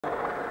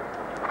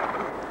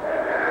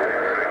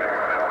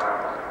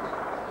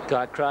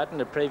Guy Creighton,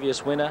 the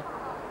previous winner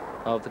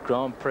of the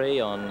Grand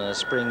Prix on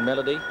Spring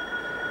Melody.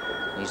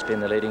 He's been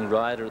the leading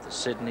rider at the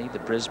Sydney, the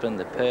Brisbane,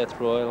 the Perth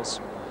Royals.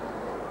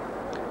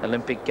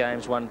 Olympic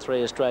Games, won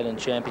 3 Australian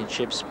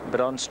Championships, but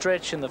on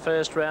stretch in the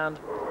first round,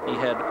 he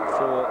had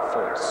 4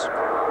 faults.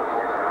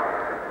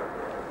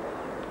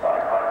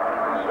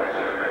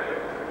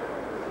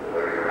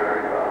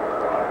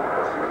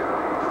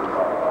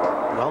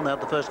 Well, now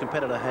the first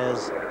competitor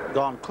has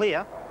gone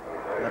clear.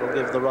 That'll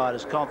give the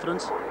riders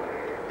confidence.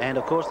 And,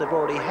 of course, they've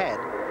already had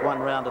 1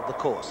 round of the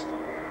course.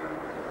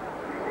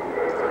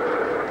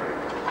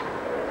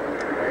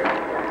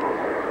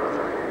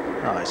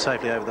 Oh,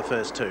 safely over the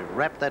first 2.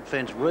 Wrapped that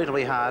fence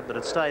really hard, but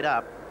it stayed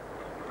up.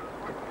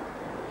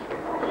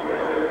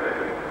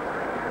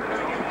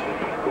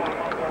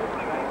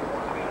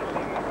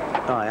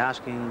 Oh,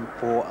 asking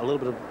for a little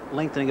bit of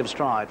lengthening of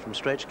stride from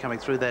Stretch coming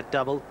through that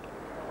double.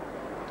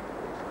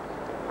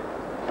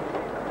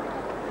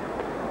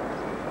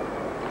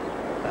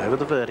 Over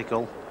the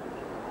vertical.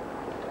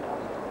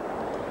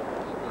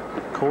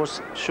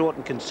 Course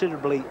shortened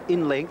considerably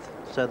in length,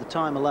 so the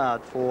time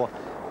allowed for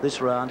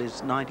this round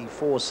is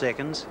 94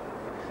 seconds,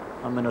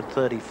 1 minute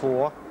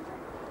 34.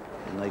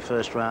 In the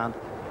first round,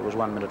 it was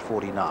 1 minute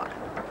 49.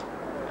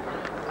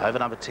 Over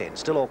number 10,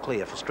 still all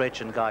clear for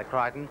Stretch and Guy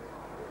Creighton.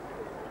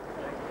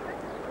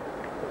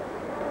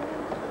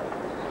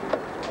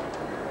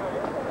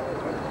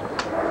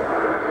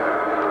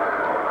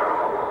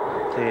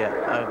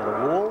 Clear over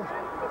the wall.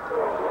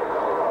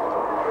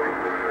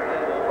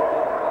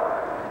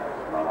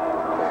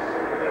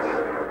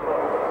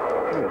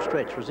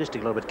 Stretch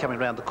resisting a little bit, coming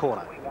round the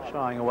corner,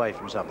 shying away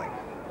from something.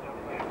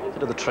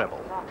 Into the treble.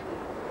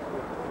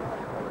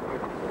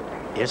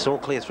 Yes, all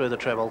clear through the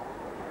treble.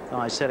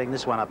 Guy setting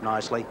this one up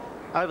nicely.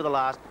 Over the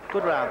last,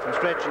 good round from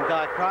Stretch and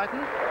Guy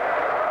Creighton.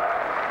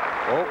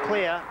 All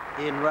clear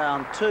in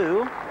round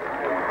 2.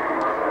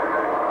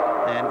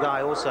 And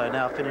Guy also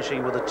now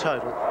finishing with a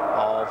total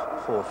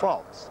of 4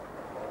 faults.